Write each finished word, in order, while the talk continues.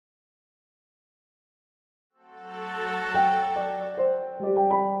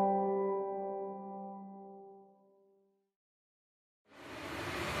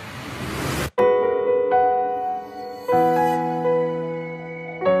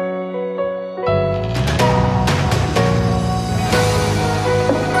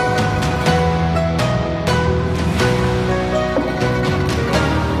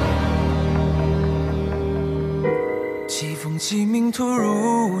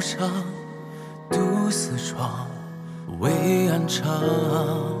上，独四窗，微暗长。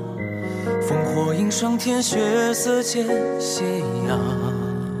烽火映霜天，血色渐斜阳。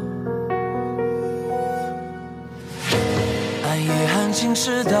暗夜安静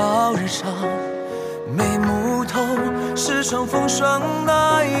直到日长，眉目透，是双风霜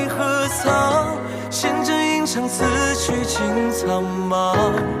奈何苍。仙阵吟唱此曲尽苍茫，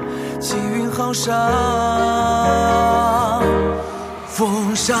气韵浩伤。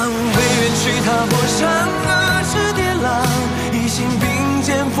风上为愿去踏破山河之跌浪，一心并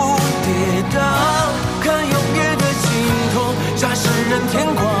肩赴跌宕，看永夜的尽头，乍是人天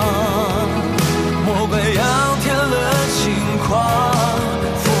光，莫怪仰天了轻狂。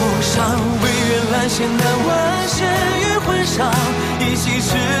风上为愿来险难挽险与魂伤，一起逝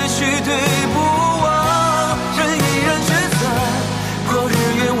去对不忘，人依然抉择，过日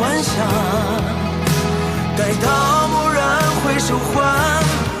月晚霞，待到蓦然回首还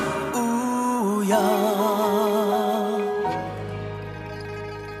无恙。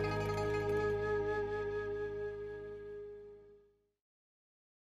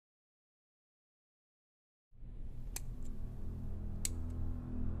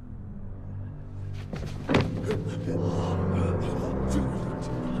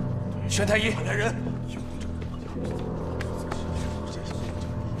玄太医，来人！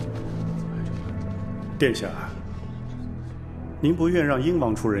殿下，您不愿让英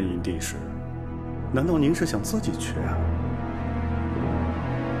王出任营地使，难道您是想自己去啊？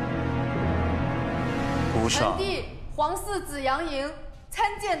不上。臣弟皇四子杨莹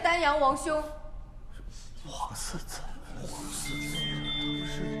参见丹阳王兄。皇四子。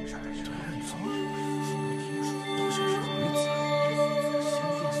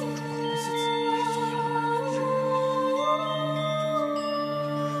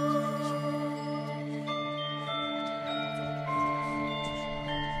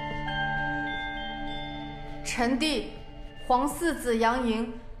臣弟皇四子杨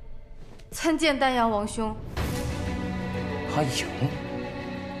莹参见丹阳王兄。阿莹，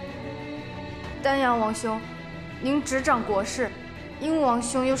丹阳王兄，您执掌国事，英王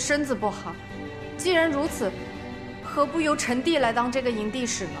兄又身子不好，既然如此，何不由臣弟来当这个营地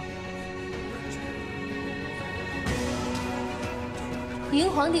使呢？迎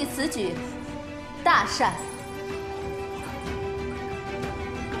皇帝此举大善。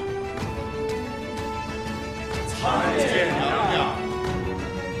参见娘娘。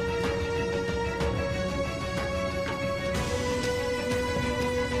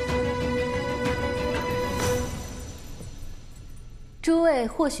诸位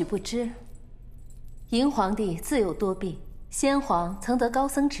或许不知，迎皇帝自幼多病，先皇曾得高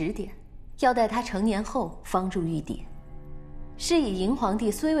僧指点，要待他成年后方入御殿。是以迎皇帝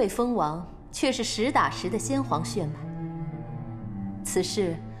虽未封王，却是实打实的先皇血脉。此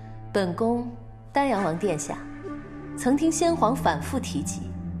事，本宫丹阳王殿下曾听先皇反复提及。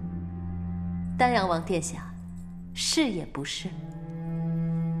丹阳王殿下，是也不是？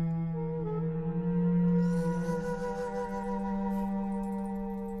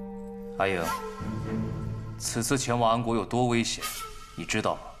阿莹，此次前往安国有多危险，你知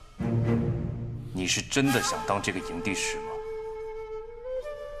道吗？你是真的想当这个营地使吗？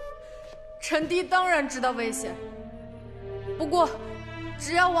臣弟当然知道危险，不过，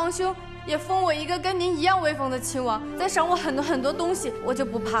只要王兄也封我一个跟您一样威风的亲王，再赏我很多东西，我就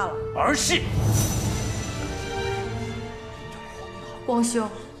不怕了。儿戏！王兄，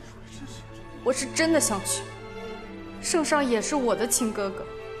我是真的想去。圣上也是我的亲哥哥，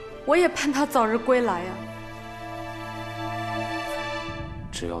我也盼他早日归来呀。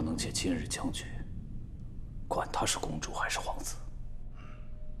只要能借今日将军，管他是公主还是皇子。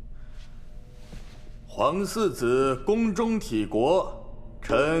皇四子宫中体国，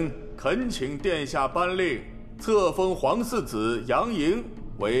臣恳请殿下颁令，册封皇四子杨莹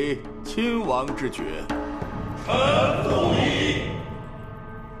为亲王之爵。臣附议。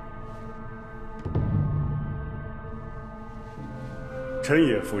臣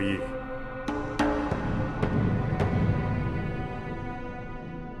也附议。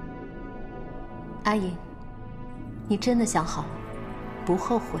阿莹，你真的想好了，不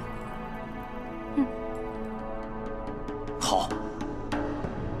后悔。好，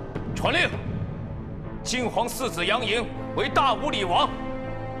传令，晋皇四子杨莹为大武礼王，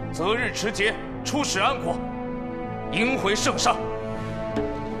择日持节出使安国，迎回圣上。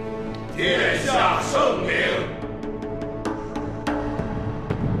殿下圣明。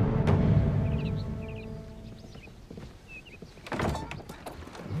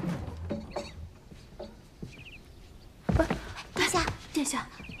殿下，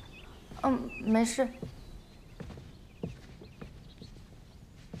没事。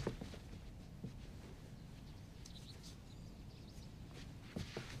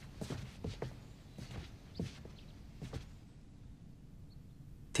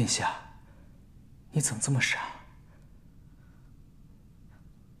殿下，你怎么这么傻？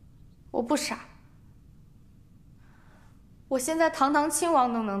我不傻。我现在堂堂亲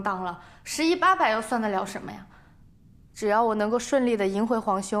王都能当了，11、800又算得了什么呀？只要我能够顺利的赢回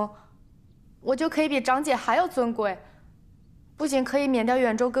皇兄，我就可以比长姐还要尊贵，不仅可以免掉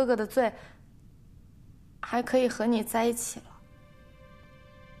远州哥哥的罪，还可以和你在一起了。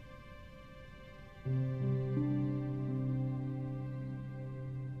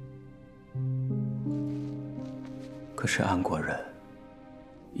可是安国人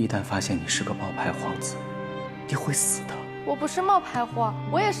一旦发现你是个冒牌皇子，你会死的。我不是冒牌货，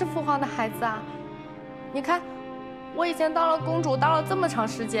我也是父皇的孩子啊！你看，我以前当了公主，当了这么长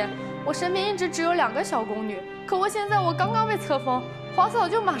时间，我身边一直只有2个小宫女，可我现在我刚刚被册封，皇嫂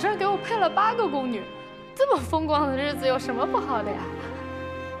就马上给我配了8个宫女，这么风光的日子有什么不好的呀？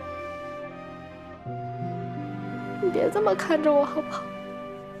你别这么看着我好不好？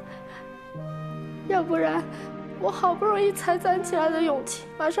要不然，我好不容易才攒起来的勇气，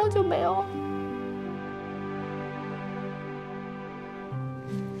马上就没有了。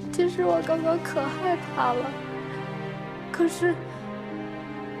其实我刚刚可害怕了，可是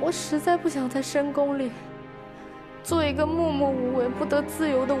我实在不想在深宫里做一个默默无闻、不得自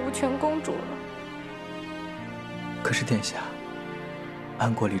由的无权公主了。可是殿下，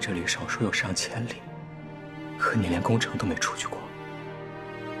安国离这里少说有上千里，可你连宫城都没出去过。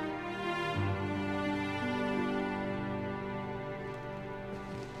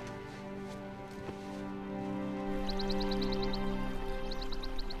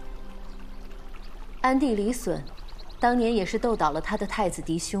安帝李隼，当年也是斗倒了他的太子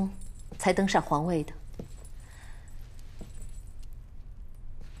嫡兄，才登上皇位的。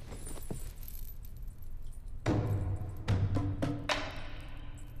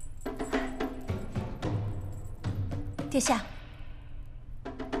殿下，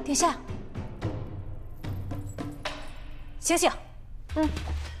殿下，醒醒！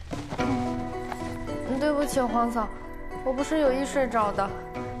对不起，皇嫂，我不是有意睡着的。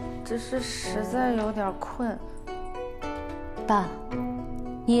只是实在有点困。罢了，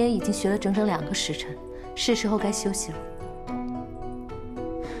你也已经学了整整2个时辰，是时候该休息了。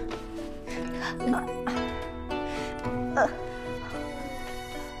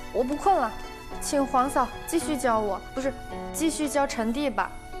我不困了，请皇嫂继续教我，不是，继续教臣弟吧。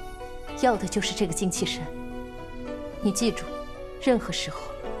要的就是这个精气神。你记住，任何时候，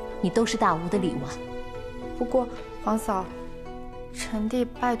你都是大吴的李王。不过，皇嫂。臣弟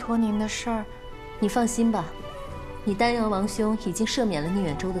拜托您的事儿，你放心吧，你丹阳王兄已经赦免了宁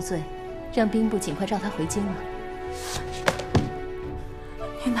远舟的罪，让兵部尽快召他回京了。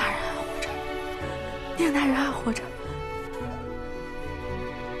宁大人还活着，宁大人还活着。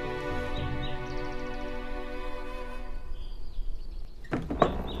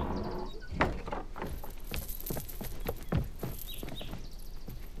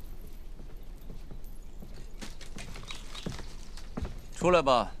出来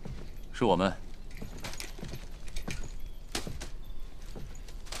吧，是我们。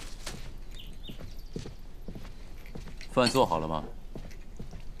饭做好了吗？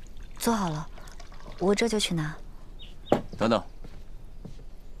做好了，我这就去拿。等等，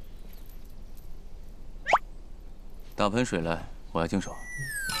打盆水来，我要净手。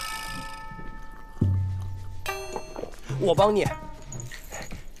我帮你。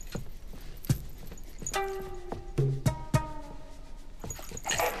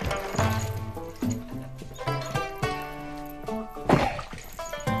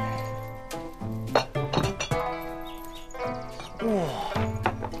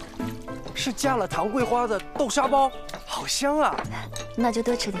是加了糖桂花的豆沙包，好香啊！那就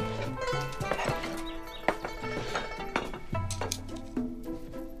多吃点。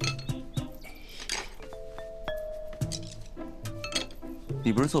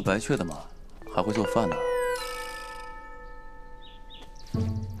你不是做白雀的吗？还会做饭呢？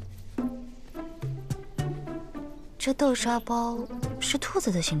这豆沙包是兔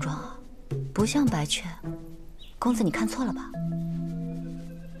子的形状啊，不像白雀。公子，你看错了吧？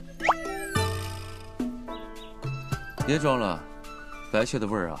别装了，白雀的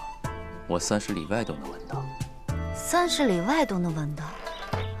味儿啊，我30里外都能闻到。30里外都能闻到。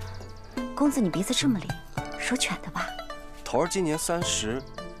公子，你鼻子这么灵，属犬的吧？头儿今年30，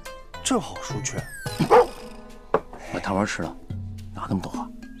正好属犬。把糖丸吃了，哪那么多话？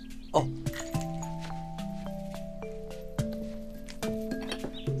哦。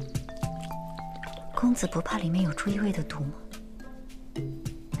公子不怕里面有朱一卫的毒吗？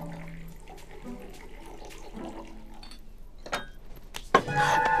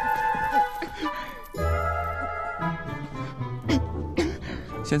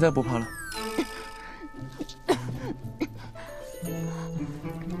现在不怕了？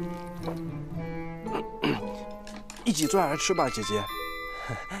一起坐下来吃吧，姐姐。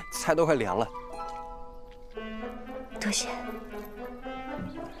菜都快凉了。多谢。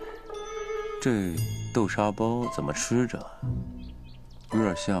这豆沙包怎么吃着？有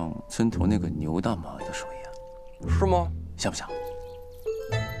点像村头那个牛大妈的手艺啊。是吗？像不像？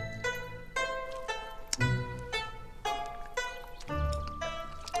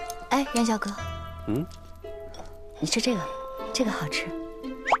哎，元宵哥。嗯。你吃这个，这个好吃。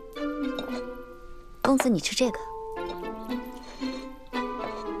公子，你吃这个，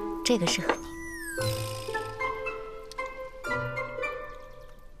这个适合你。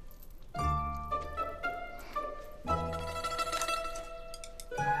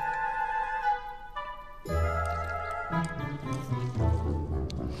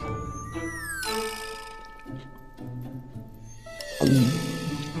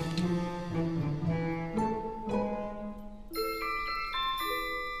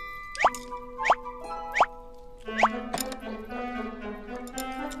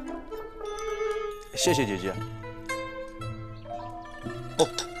谢谢姐姐。哦，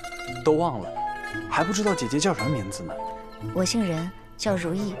都忘了，还不知道姐姐叫什么名字呢。我姓任，叫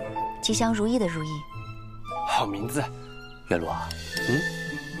如意，吉祥如意的如意。好名字。元禄啊，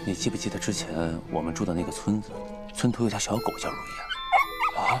你记不记得之前我们住的那个村子，村头有条小狗叫如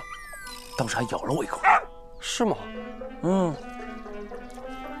意啊？啊，当时还咬了我一口。是吗？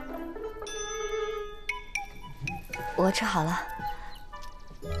我吃好了，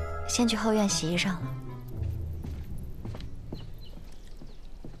先去后院洗衣裳了。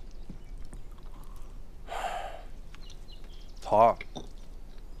桃儿，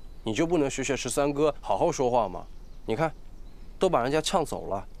你就不能学13哥好好说话吗？你看，都把人家呛走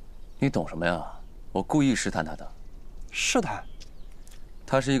了。你懂什么呀？我故意试探他的。试探？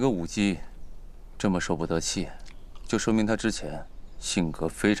他是一个舞姬，这么受不得气，就说明他之前性格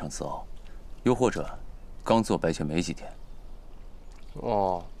非常自傲，又或者刚做白雀没几天。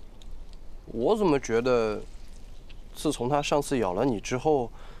哦，我怎么觉得，自从他上次咬了你之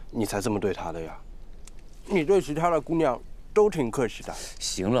后，你才这么对他的呀？你对其他的姑娘都挺客气的。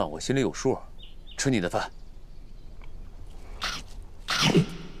行了，我心里有数，吃你的饭。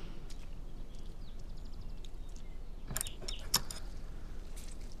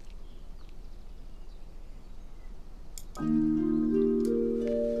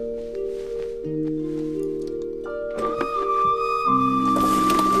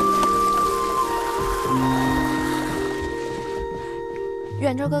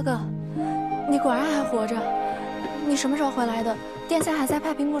远州哥哥，你果然还活着。你什么时候回来的？殿下还在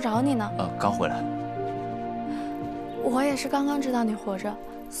派兵部找你呢。刚回来。我也是刚刚知道你活着，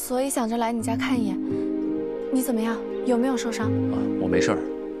所以想着来你家看一眼。你怎么样？有没有受伤？我没事儿。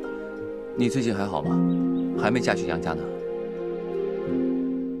你最近还好吗？还没嫁去杨家呢。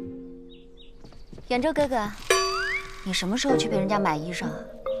远州哥哥，你什么时候去陪人家买衣裳啊？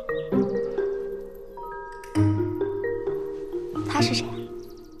他是谁？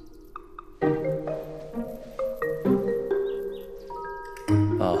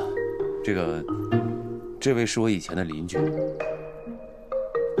这位是我以前的邻居。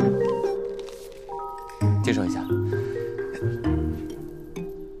介绍一下，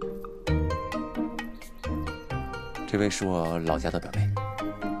这位是我老家的表妹。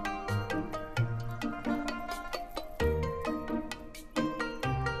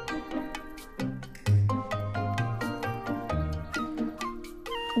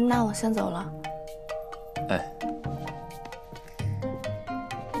那我先走了。哎。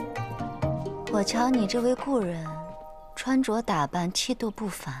我瞧你这位故人，穿着打扮气度不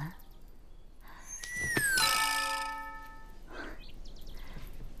凡，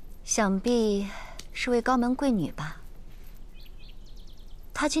想必是位高门贵女吧？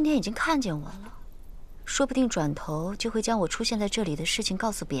她今天已经看见我了，说不定转头就会将我出现在这里的事情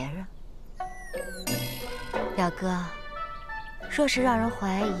告诉别人。表哥，若是让人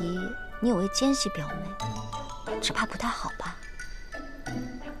怀疑你有位奸细表妹，只怕不太好吧？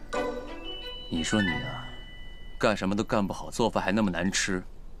你说你啊，干什么都干不好，做饭还那么难吃。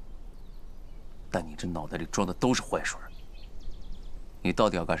但你这脑袋里装的都是坏水。你到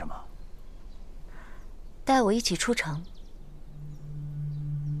底要干什么？带我一起出城，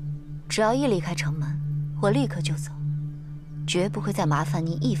只要一离开城门，我立刻就走，绝不会再麻烦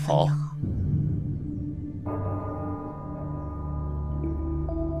您一分一毫。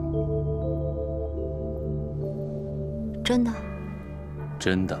真的？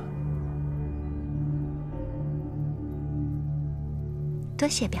真的。多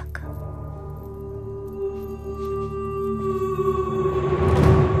谢表哥。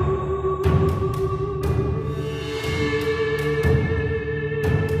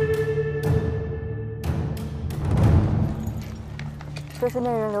这是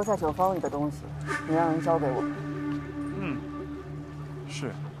那人留在酒坊里的东西，你让人交给我。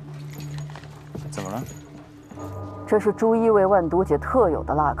是。怎么了？这是朱衣卫万毒姐特有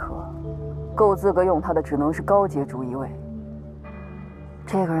的蜡壳，够资格用它的只能是高阶朱衣卫。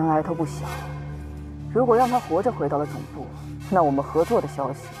这个人来头不小，如果让他活着回到了总部，那我们合作的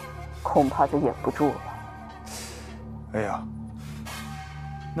消息恐怕就掩不住了。哎呀，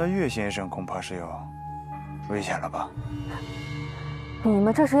那岳先生恐怕是要危险了吧？你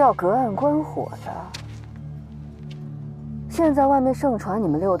们这是要隔岸观火的？现在外面盛传你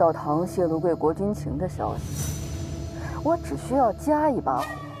们六道堂泄露贵国军情的消息，我只需要加一把火，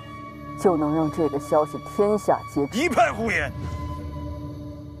就能让这个消息天下皆知。一派胡言！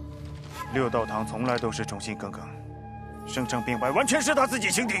六道堂从来都是忠心耿耿，生成病败完全是他自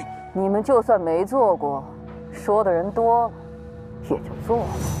己钦定。你们就算没做过，说的人多了，也就做了。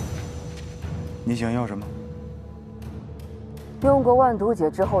你想要什么？用过万毒解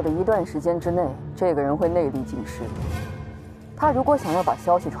之后的一段时间之内，这个人会内力尽失。他如果想要把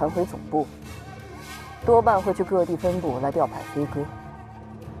消息传回总部，多半会去各地分部来调派飞鸽。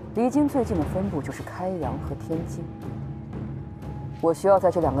离京最近的分部就是开阳和天津。我需要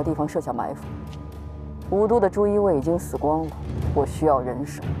在这2个地方设下埋伏。吴都的朱衣卫已经死光了，我需要人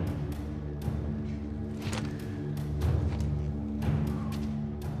手。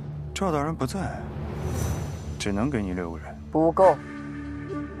赵大人不在，只能给你6个人。不够，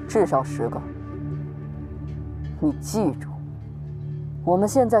至少10个。你记住，我们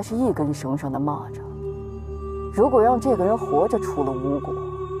现在是一根绳上的蚂蚱。如果让这个人活着出了吴国，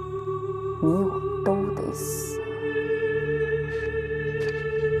你我都得死。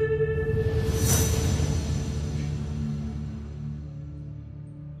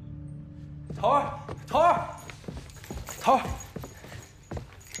桃儿，桃儿，桃儿，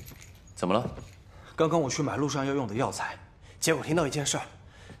怎么了？刚刚我去买路上要用的药材，结果听到一件事儿：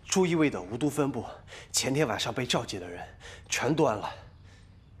朱衣卫的吴都分部前天晚上被召集的人全端了。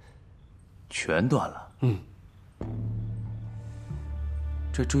全端了？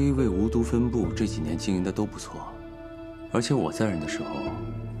这朱衣卫吴都分部这几年经营的都不错，而且我在任的时候，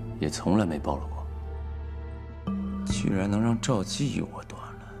也从来没暴露过。居然能让赵姬与我端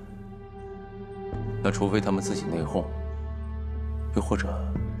了，那除非他们自己内讧，又或者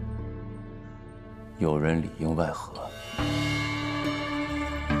有人里应外合。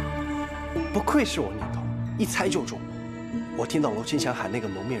不愧是我念头，一猜就中。我听到娄清祥喊那个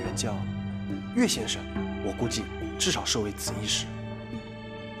蒙面人叫岳先生，我估计至少是位紫衣使。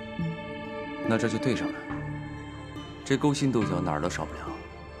那这就对上了，这勾心斗角哪儿都少不了。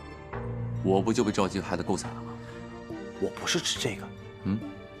我不就被赵姬害得够惨了吗？我不是指这个，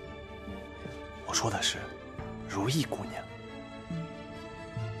我说的是如意姑娘。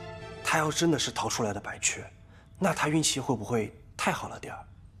她要真的是逃出来的白雀，那她运气会不会太好了点儿？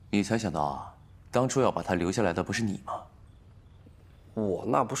你才想到啊，当初要把她留下来的不是你吗？我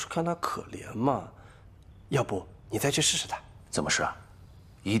那不是看她可怜吗？要不你再去试试她？怎么试啊？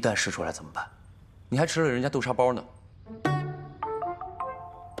一旦试出来怎么办？你还吃了人家豆沙包呢。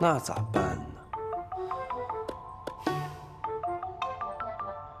那咋办呢？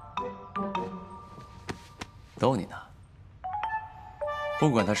逗你呢。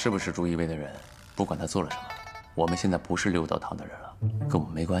不管他是不是朱衣卫的人，不管他做了什么，我们现在不是六道堂的人了，跟我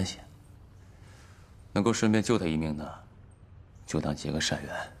们没关系。能够顺便救他一命呢，就当结个善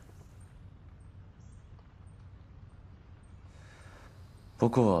缘。不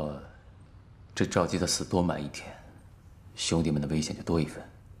过，这赵姬的死多满一天，兄弟们的危险就多一分。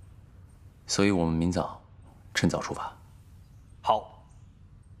所以我们明早，趁早出发。好。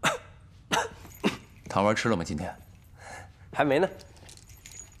糖丸吃了吗？今天？还没呢。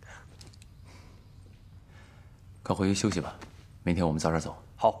快回去休息吧，明天我们早点走。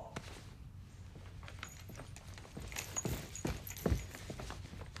好。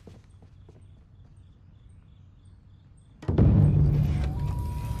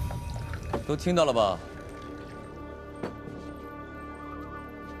都听到了吧？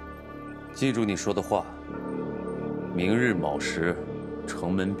记住你说的话。明日卯时，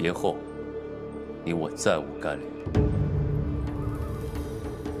城门别后，你我再无干连。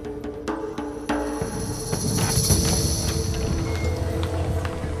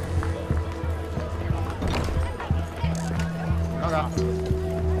让让，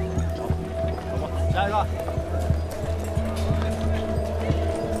走吧，下一个。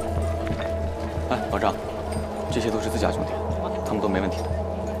哎，保长，这些都是自家兄弟，他们都没问题的。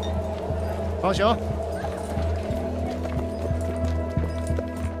放行。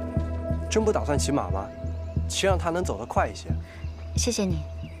真不打算骑马吗？骑让他能走得快一些。谢谢你，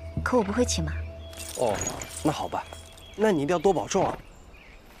可我不会骑马。哦，那好吧，那你一定要多保重啊，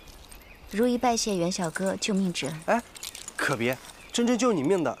如意拜谢袁小哥救命之恩。哎，可别，真正救你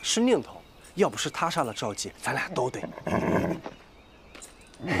命的是宁头，要不是他杀了赵姬，咱俩都得。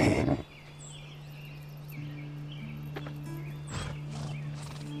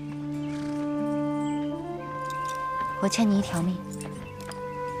我欠你一条命。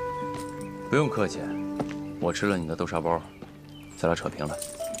不用客气，我吃了你的豆沙包，咱俩扯平了。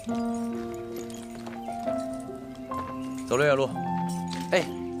走了，远路。哎，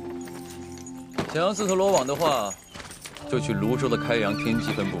想要自投罗网的话，就去泸州的开阳天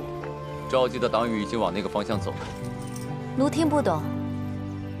机分部。赵姬的党羽已经往那个方向走了。奴听不懂。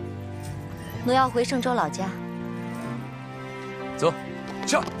奴要回盛州老家。走，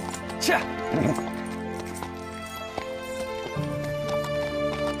去。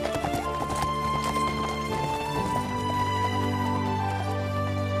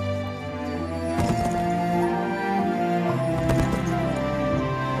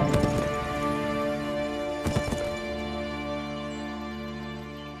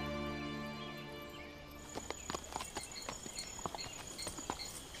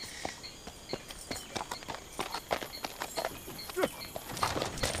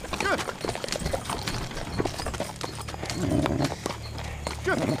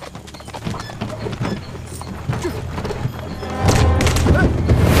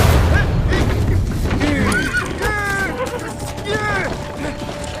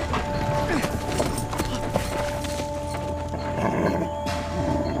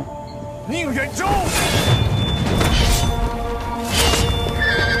宁远舟。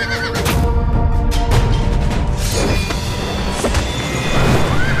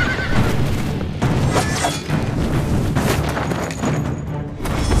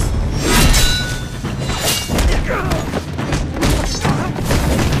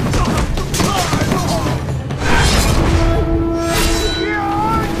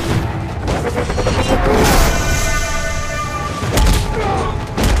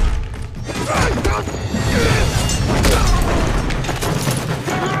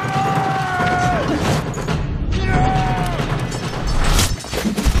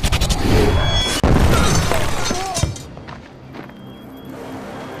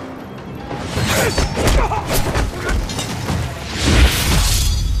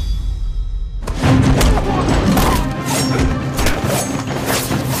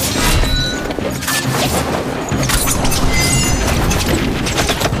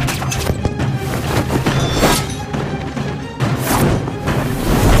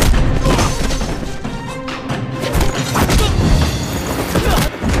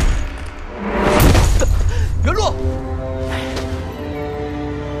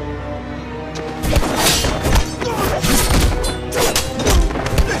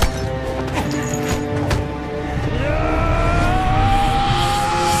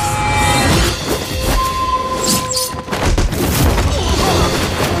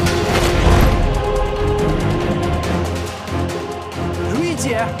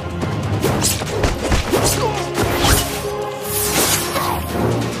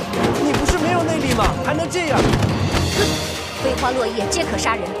你不是没有内力吗？还能这样？飞花落叶皆可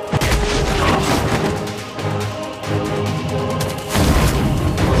杀人。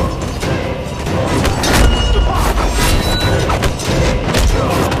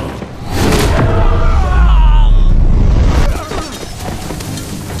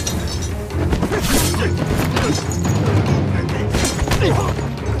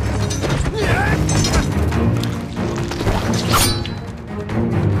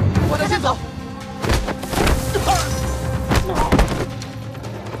我带先走。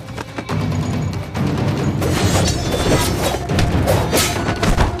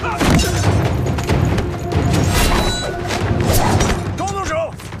高动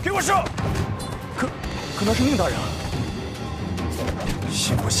手，给我射！可那是宁大人啊！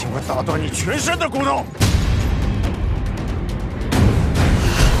信不信我打断你全身的骨头？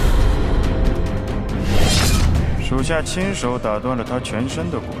属下亲手打断了他全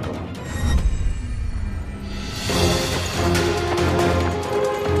身的骨头。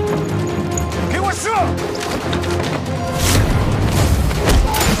给我射！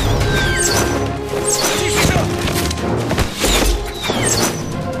继续射！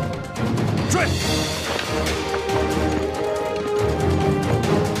追！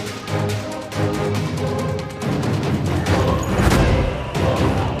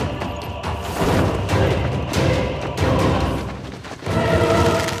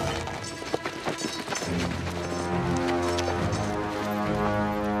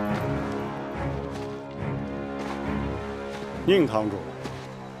宁堂主，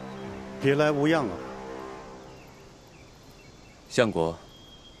别来无恙啊！相国，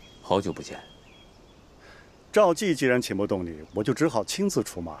好久不见。赵记既然请不动你，我就只好亲自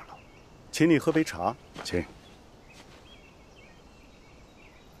出马了。请你喝杯茶，请。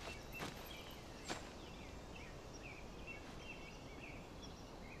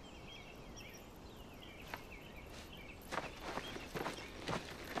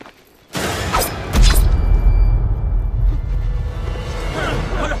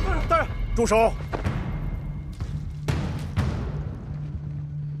大人，住手！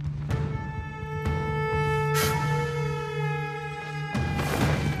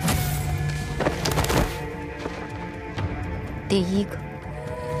第一个，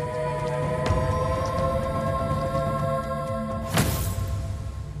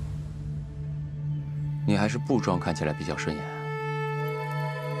你还是布装看起来比较顺眼。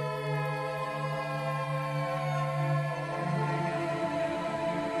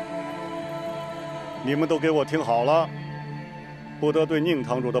你们都给我听好了，不得对宁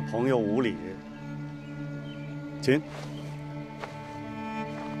堂主的朋友无礼。请。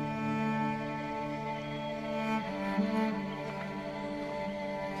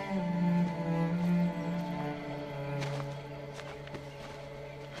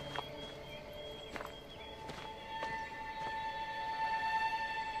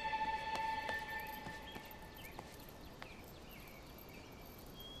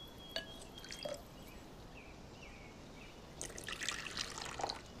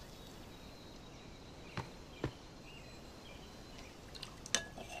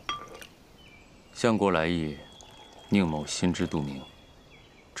相国来意，宁某心知肚明，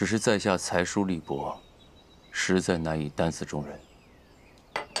只是在下才疏力薄，实在难以担死重任。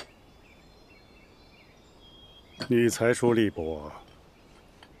你才疏力薄，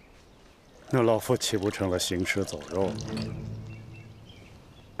那老夫岂不成了行尸走肉？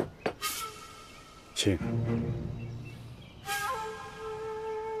请。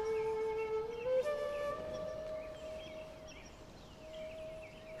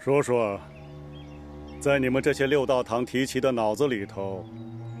说说，在你们这些六道堂提旗的脑子里头，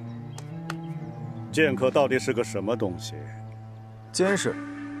剑客到底是个什么东西？监视、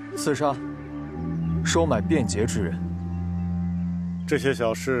刺杀、收买便捷之人。这些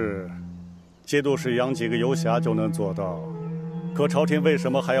小事，节度使养几个游侠就能做到。可朝廷为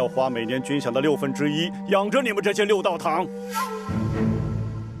什么还要花每年军饷的1/6养着你们这些六道堂？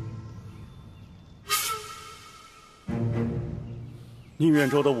宁远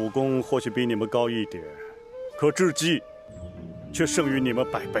舟的武功或许比你们高一点，可智计却胜于你们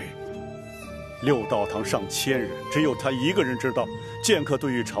100倍。六道堂上千人，只有他一个人知道剑客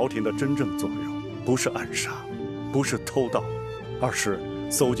对于朝廷的真正作用，不是暗杀，不是偷盗，而是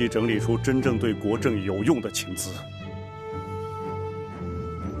搜集整理出真正对国政有用的情资。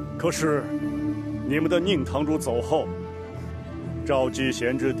可是，你们的宁堂主走后，赵姬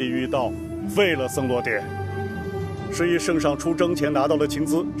闲置地狱道，废了僧罗殿。是以圣上出征前拿到了情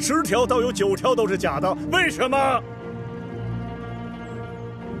资，10条倒有9条都是假的，为什么？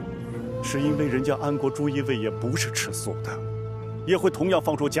是因为人家安国朱衣卫也不是吃素的，也会同样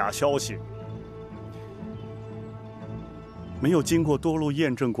放出假消息。没有经过多路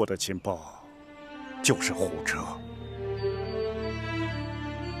验证过的情报，就是胡扯。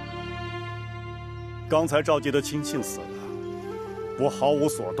刚才赵姬的亲信死了，我毫无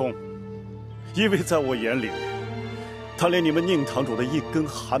所动，因为在我眼里，他连你们宁堂主的一根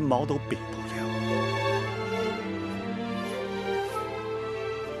汗毛都比不了。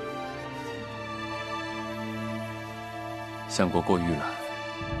相国过誉了。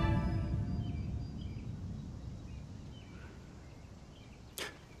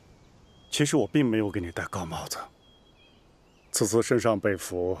其实我并没有给你戴高帽子。此次身上被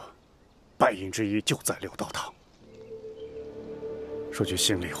俘，败因之一就在六道堂。说句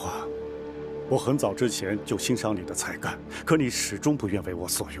心里话，我很早之前就欣赏你的才干，可你始终不愿为我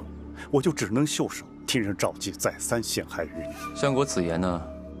所用，我就只能袖手，听任赵姬再三陷害于你。相国此言呢，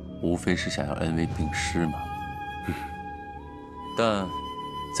无非是想要恩威并施嘛。但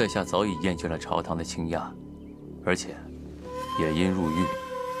在下早已厌倦了朝堂的倾轧，而且也因入狱，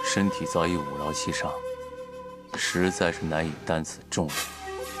身体早已五劳七伤，实在是难以担此重任。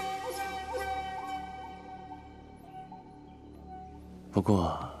不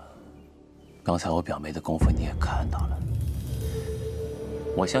过，刚才我表妹的功夫你也看到了，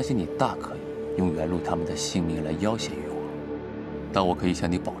我相信你大可以用元禄他们的性命来要挟于我，但我可以向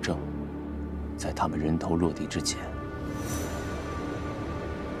你保证，在他们人头落地之前，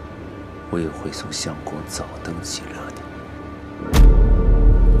我也会送相国早登极乐的。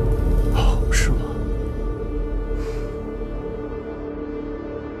哦，是吗？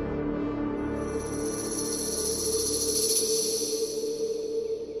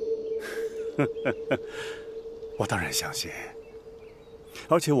我当然相信，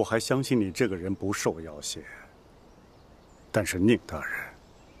而且我还相信你这个人不受要挟。但是宁大人，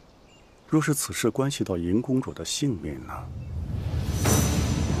若是此事关系到银公主的性命呢？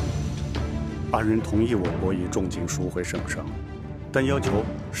安人同意我国以重金赎回圣上，但要求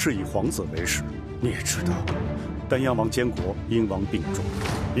是以皇子为使。你也知道，丹阳王监国，英王病重，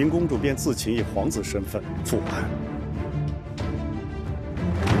银公主便自请以皇子身份赴安。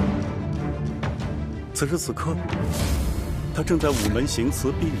此时此刻，他正在午门行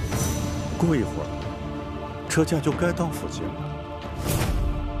辞避雨，过一会儿，车驾就该到附近了。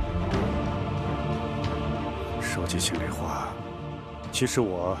说句心里话，其实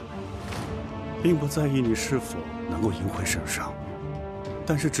我并不在意你是否能够赢回圣上，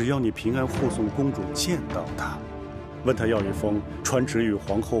但是只要你平安护送公主见到她，问她要一封传旨于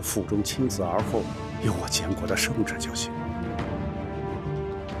皇后府中亲自而后由我监国的圣旨就行。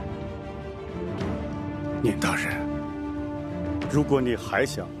宁大人，如果你还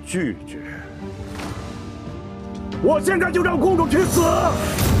想拒绝，我现在就让公主去死！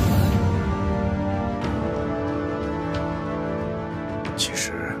其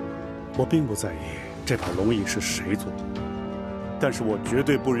实，我并不在意这把龙椅是谁做的，但是我绝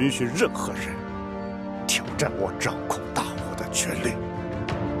对不允许任何人挑战我掌控大火的权利。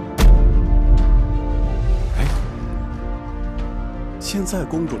哎，现在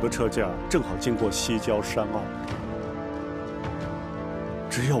公主的车驾正好经过西郊山坳，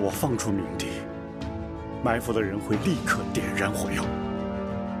只要我放出鸣笛，埋伏的人会立刻点燃火药。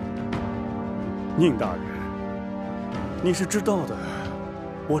宁大人，你是知道的，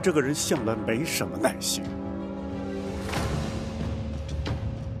我这个人向来没什么耐性。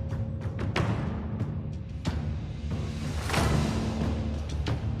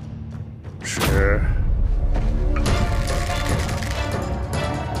10、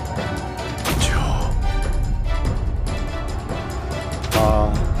9、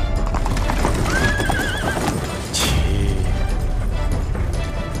8、7、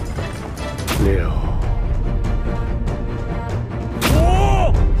6、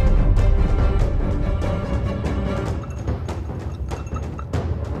5。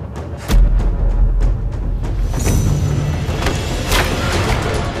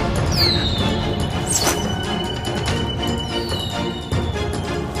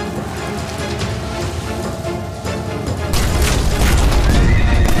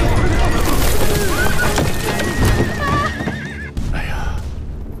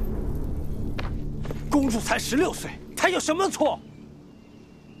公主才16岁，她有什么错？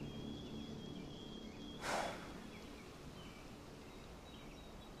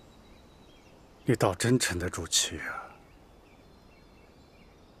你倒真沉得住气啊！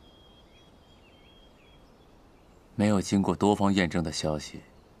没有经过多方验证的消息，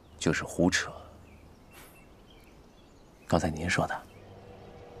就是胡扯。刚才您说的，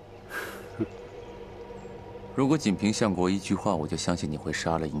如果仅凭相国一句话，我就相信你会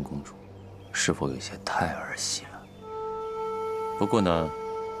杀了殷公主，是否有些太儿戏了？不过呢，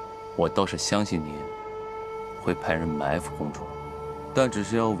我倒是相信您会派人埋伏公主，但只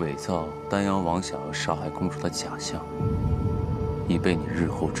是要伪造丹阳王想要杀害公主的假象，以备你日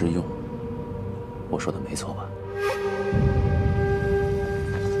后之用。我说的没错吧？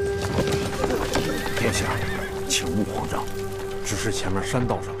殿下，请勿慌张，只是前面山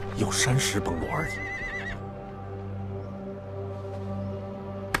道上有山石崩落而已。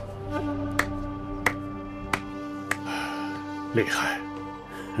厉害，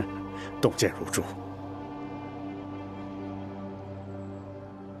洞见如珠。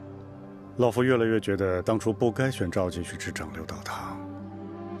老夫越来越觉得当初不该选赵姬去执掌六道堂。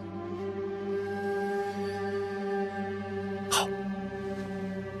好，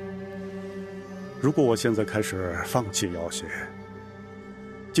如果我现在开始放弃要挟，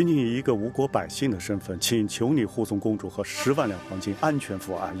仅仅以一个吴国百姓的身份，请求你护送公主和10万两黄金安全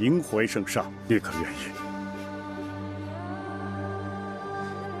赴安，迎回圣上，你可愿意？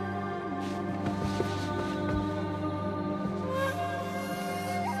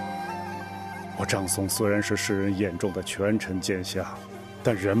我张松虽然是世人眼中的权臣奸相，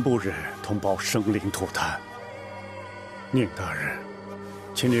但人不忍同胞生灵涂炭。宁大人，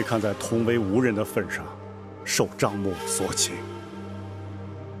请你看在同为吴人的份上，受张母所请。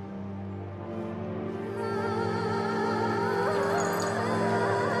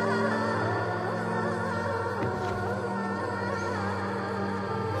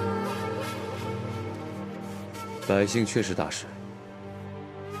百姓确实大事，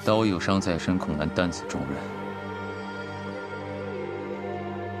但我有伤在身，恐难担此重任。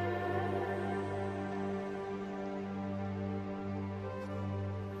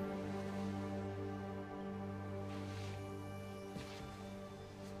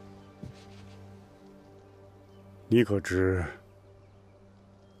你可知，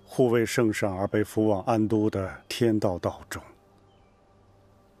护卫圣上而被俘往安都的天道道众，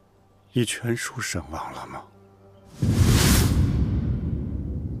已全数身亡了吗？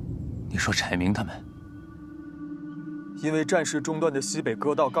你说柴明他们？因为战事中断的西北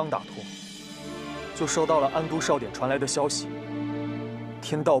割道刚打通，就收到了安都哨点传来的消息，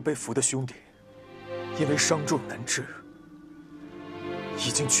天道被俘的兄弟，因为伤重难治，已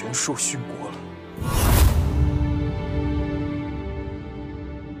经全数殉国了。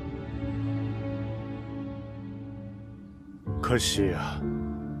可惜啊，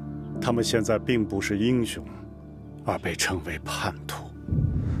他们现在并不是英雄，而被称为叛徒。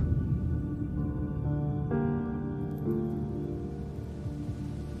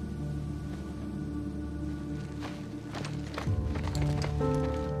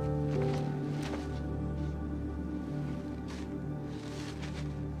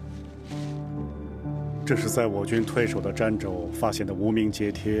这是在我军退守的儋州发现的无名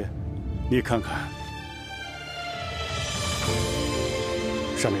节帖，你看看，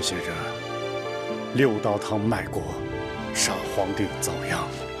上面写着“六道堂卖国，杀皇帝遭殃”。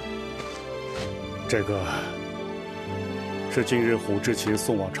这个是今日虎之奇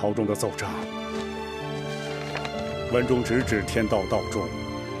送往朝中的奏章，文中直指天道道众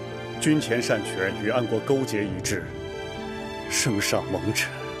军前擅权，与安国勾结一致，圣上蒙尘。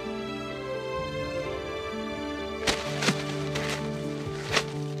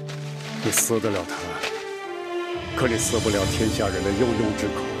你撕得了他，可你撕不了天下人的悠悠之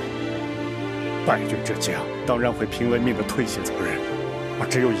口。败军之将当然会拼了命的推卸责任，而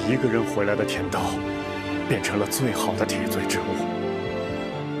只有一个人回来的天道，变成了最好的替罪之物。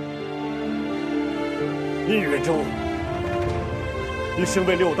宁远舟，你身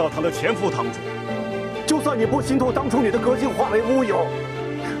为六道堂的前副堂主，就算你不心痛当初你的革新化为乌有，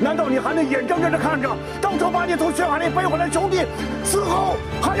难道你还能眼睁睁地看着当初把你从血海里背回来兄弟死后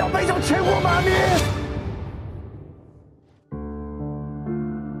还要背上千国万民？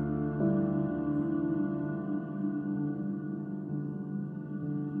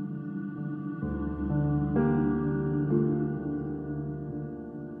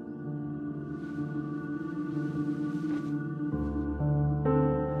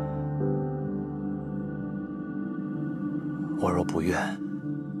我若不愿，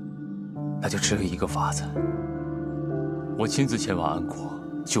那就只有一个法子，我亲自前往安国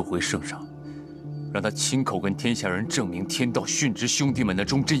救回圣上，让他亲口跟天下人证明天道殉职兄弟们的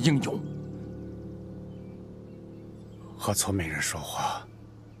忠贞英勇。和聪明人说话，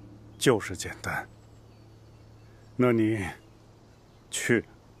就是简单。那你去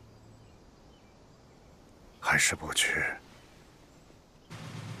还是不去？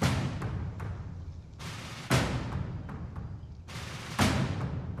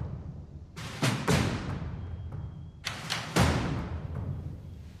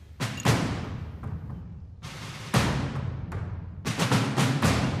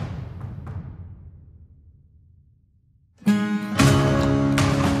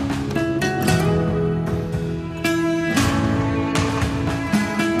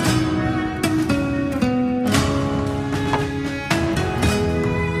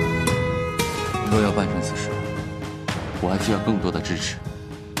需要更多的支持。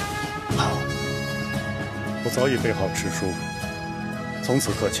好，我早已备好敕书，从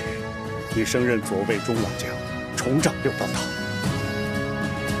此刻起，你升任左卫中郎将，重掌六道堂。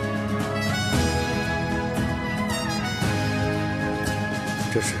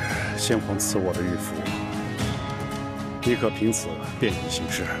这是先皇赐我的玉符，你可凭此便宜行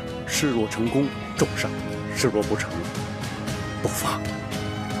事。事若成功，重赏；事若不成，不发。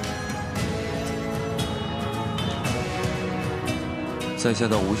在下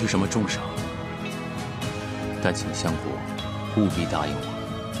倒无需什么重赏，但请相国务必答应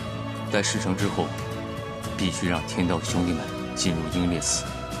我，待事成之后，必须让天道兄弟们进入英烈祠，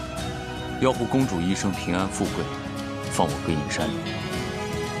要护公主一生平安富贵，放我归隐山里。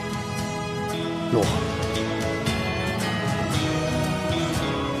诺。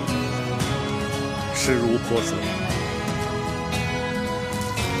事如破碎，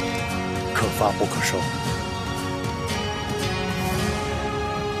可发不可收。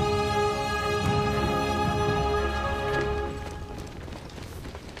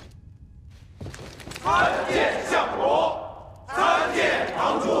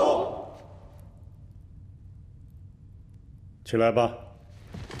起来吧，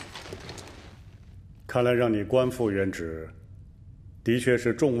看来让你官复原职，的确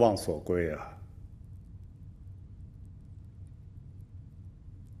是众望所归啊。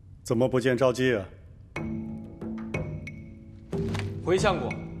怎么不见召妓啊？回相国，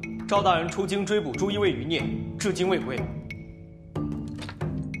赵大人出京追捕朱衣卫余孽，至今未归。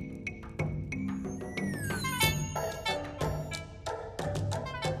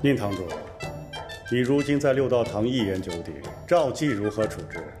宁堂主，你如今在六道堂一言九鼎，赵姬如何处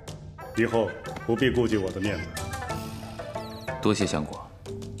置？以后不必顾及我的面子。多谢相国。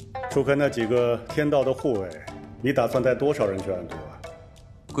除开那几个天道的护卫，你打算带多少人去安都啊？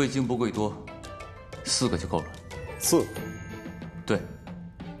贵精不贵多，4个就够了。4？对。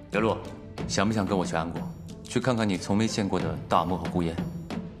元禄，想不想跟我去安国，去看看你从没见过的大漠和孤烟？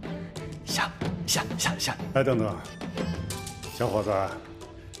想。哎，等等，小伙子，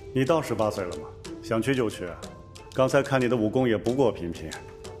你到18岁了吗？想去就去。刚才看你的武功也不过平平。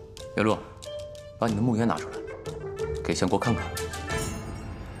元禄，把你的木钇拿出来，给相国看看。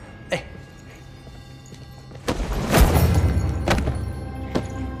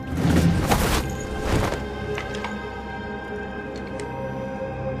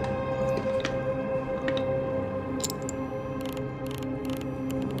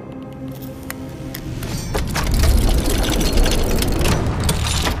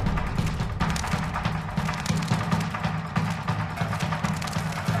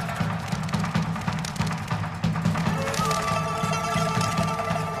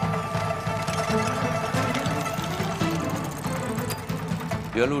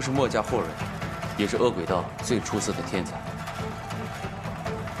元禄是墨家后人，也是恶鬼道最出色的天才。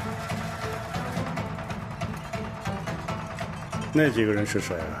那几个人是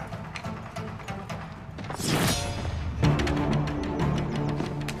谁啊？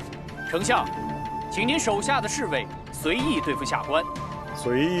丞相，请您手下的侍卫随意对付下官。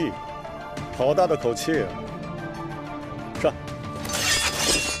随意，好大的口气啊！上。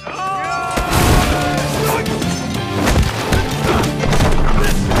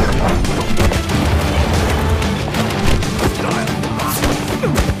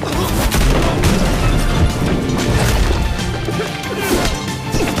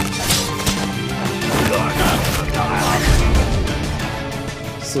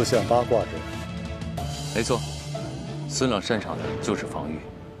4象八卦阵。没错，孙朗擅长的就是防御。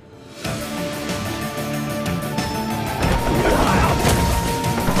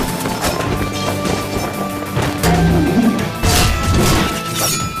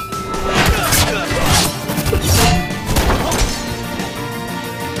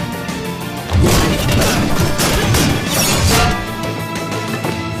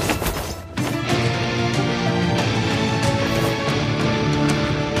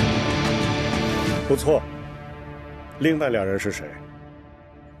不错，另外2人是谁？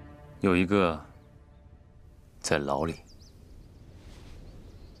有一个在牢里。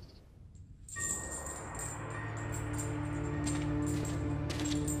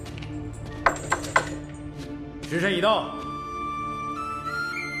时辰已到。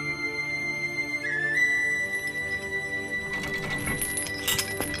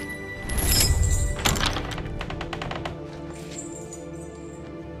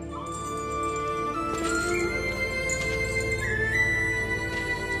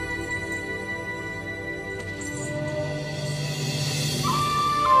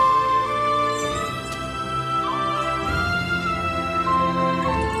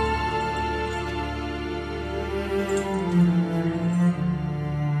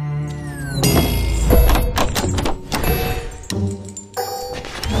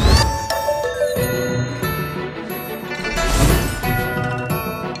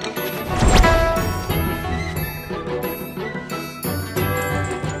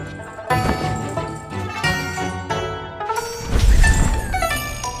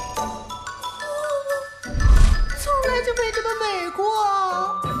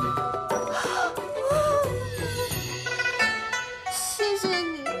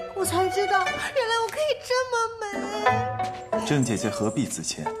郑姐姐何必自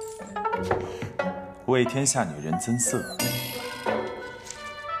谦？为天下女人增色，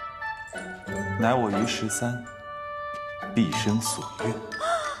乃我于13毕生所愿。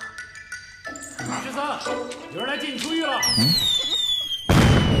13，有人来接你出狱了。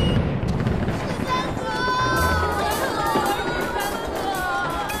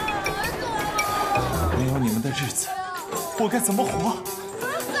没有你们的日子，我该怎么活？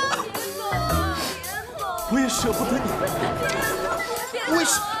我也舍不得你们，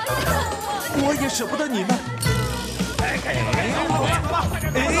我也舍不得你们。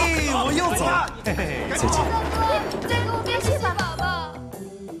我又走了，再见。再给我憋气吧，宝宝。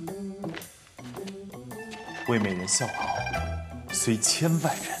为美人效劳，虽千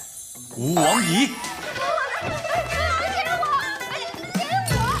万人，吾往矣。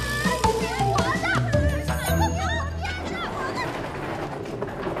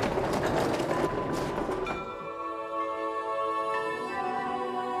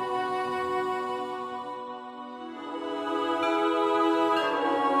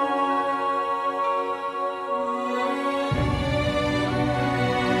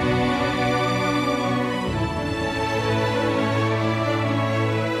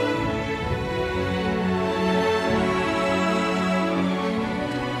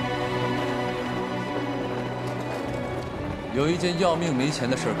有一件要命没钱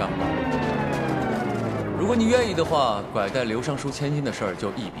的事儿干不干？如果你愿意的话，拐带刘尚书千金的事儿就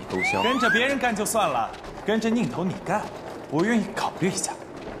一笔勾销。跟着别人干就算了，跟着宁头你干，我愿意考虑一下。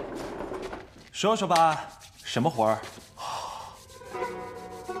说说吧，什么活儿？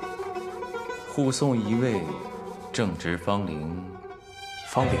护送一位正值芳龄、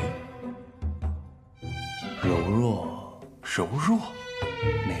柔弱、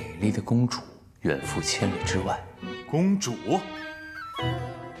美丽的公主远赴千里之外。公主，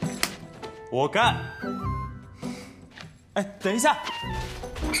我干。哎，等一下。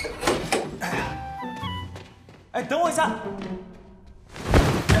哎呀，哎，等我一下。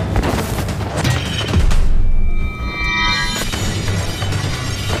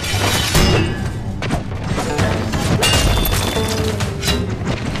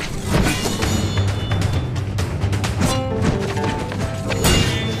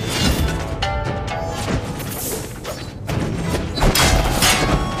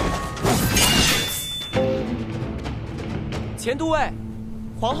前都尉，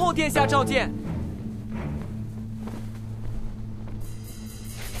皇后殿下召见。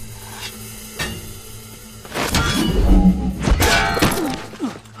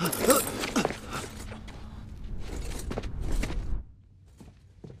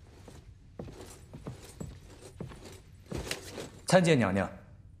参见娘娘。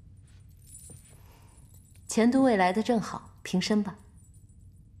前都尉来得正好，平身吧。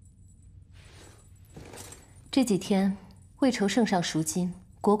这几天为筹圣上赎金，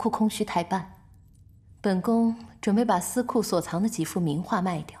国库空虚太半，本宫准备把司库所藏的几幅名画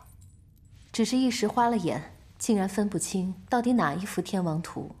卖掉，只是一时花了眼，竟然分不清到底哪一幅天王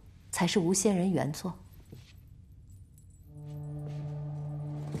图才是吴仙人原作。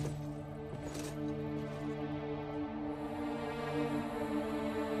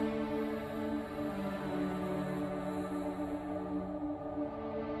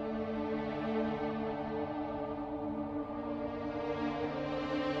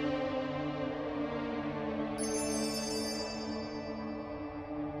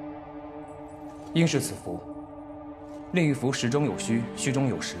应是此幅，另一幅实中有虚，虚中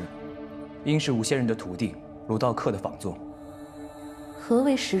有实，应是吴仙人的徒弟鲁道克的仿作。何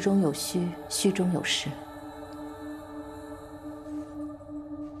为实中有虚，虚中有实？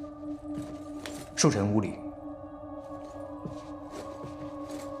恕臣无礼。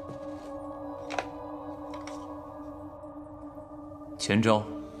钱昭，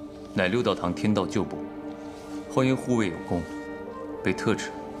乃六道堂天道旧部，后因护卫有功，被特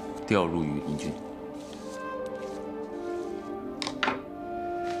旨调入于银军。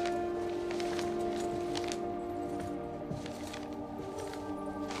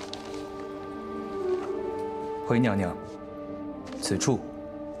回娘娘，此处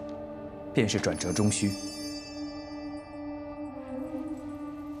便是转折中虚。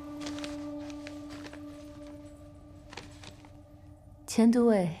钱都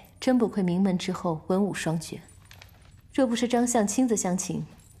尉真不愧名门之后，文武双绝。若不是张相亲自相请，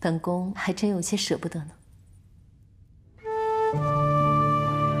本宫还真有些舍不得呢。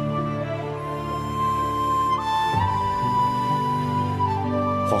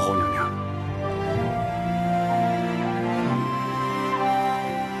皇后娘娘，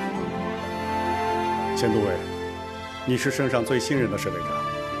钱都尉，你是圣上最信任的侍卫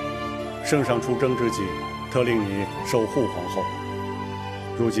长。圣上出征之际，特令你守护皇后。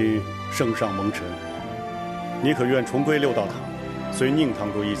如今圣上蒙尘，你可愿重归六道堂，随宁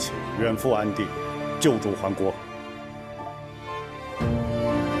堂主一起远赴安地，救主还国？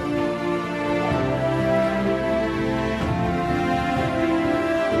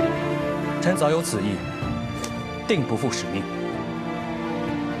臣早有此意，定不负使命。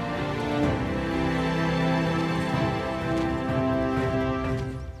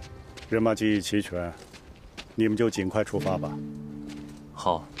人马技艺齐全，你们就尽快出发吧。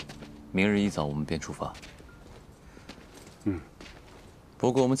好，明日一早我们便出发。嗯。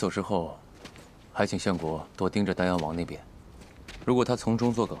不过我们走之后，还请相国多盯着丹阳王那边，如果他从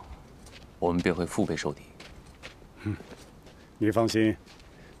中作梗，我们便会腹背受敌。你放心，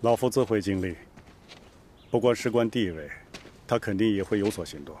老夫自会尽力。不管事关地位，他肯定也会有所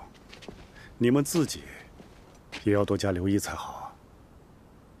行动。你们自己也要多加留意才好啊。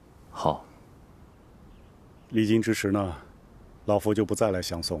好。离京之时呢，老夫就不再来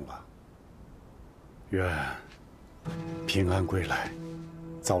相送了。愿平安归来，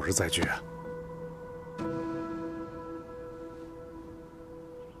早日再聚啊！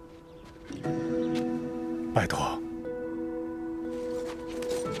拜托。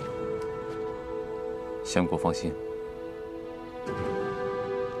相国放心。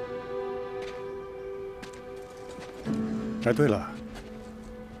哎，对了，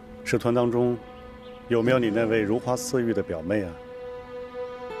使团当中有没有你那位如花似玉的表妹啊？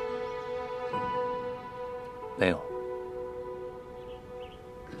没有。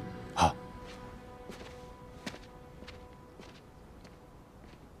好。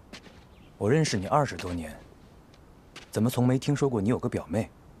我认识你20多年，怎么从没听说过你有个表妹？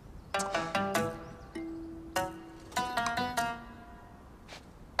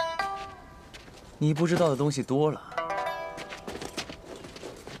你不知道的东西多了。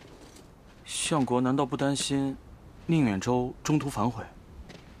相国难道不担心宁远舟中途反悔？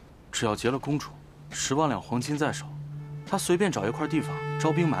只要劫了公主，10万两黄金在手，他随便找一块地方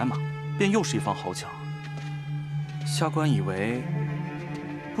招兵买马，便又是一方豪强。下官以为，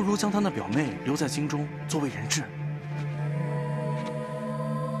不如将他那表妹留在京中作为人质。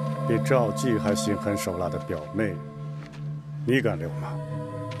比赵姬还心狠手辣的表妹，你敢留吗？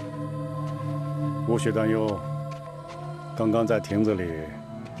无需担忧，刚刚在亭子里，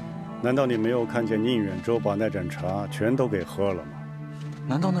难道你没有看见宁远舟把那盏茶全都给喝了吗？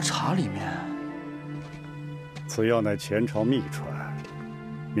难道那茶里面？此药乃前朝秘传，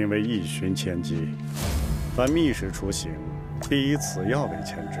名为一寻千机。凡密使出行，必以此药为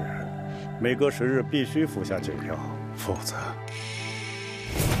前置，每隔10日必须服下解药，否则，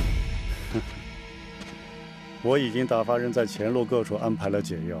我已经打发人在前路各处安排了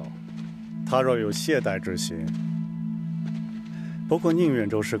解药。他若有懈怠之心，不过宁远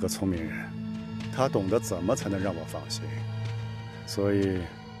舟是个聪明人，他懂得怎么才能让我放心，所以，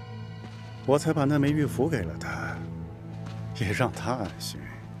我才把那枚玉符给了他，也让他安心。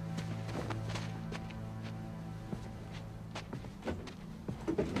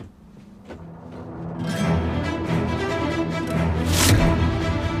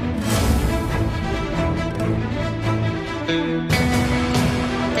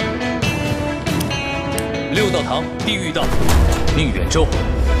6道堂地狱道，宁远舟。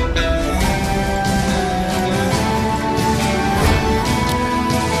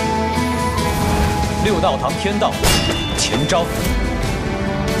6道堂天道，钱昭。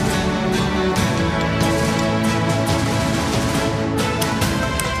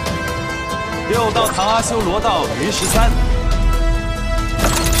6道堂阿修罗道于13。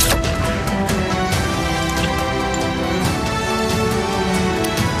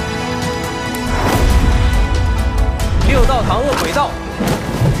6道堂恶鬼道，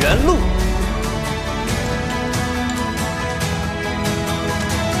元禄。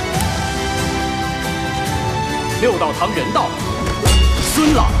6道堂人道，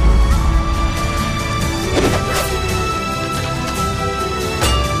孙朗。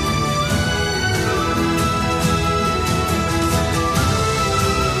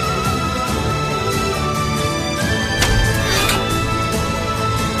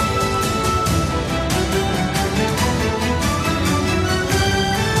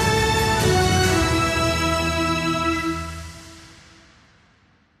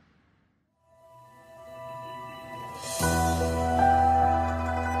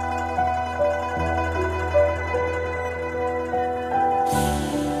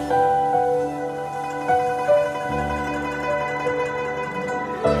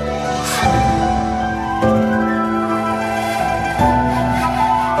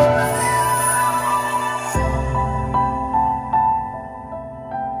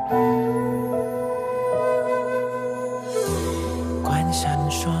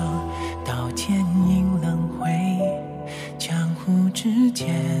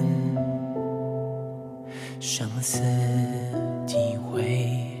生死几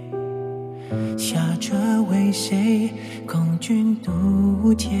回，下者为谁？共君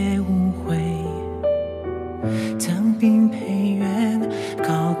独铁无悔，赠宾陪月，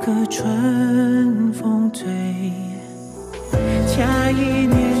高歌春风醉。恰一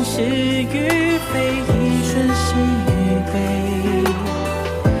年事与非，一瞬息与悲。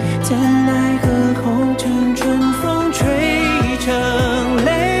怎奈何后尘春风吹成泪。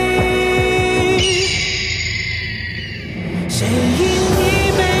谁因你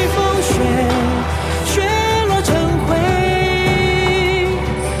被风雪，雪落成灰？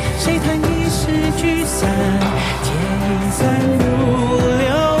谁叹一世聚散，皆已散如流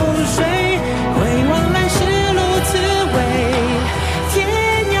水。回望来时路滋味，天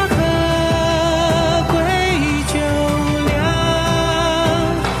涯何归酒凉？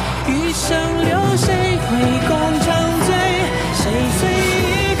余生留谁回共长醉？谁随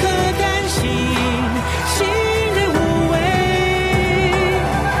一颗丹心，心蕊无味？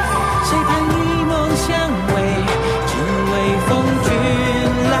谁盼一梦相偎，只为奉君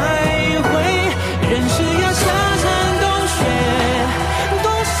来回？人世要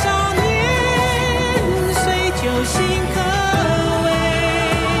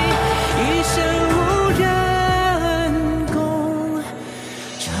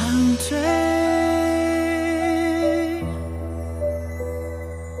退。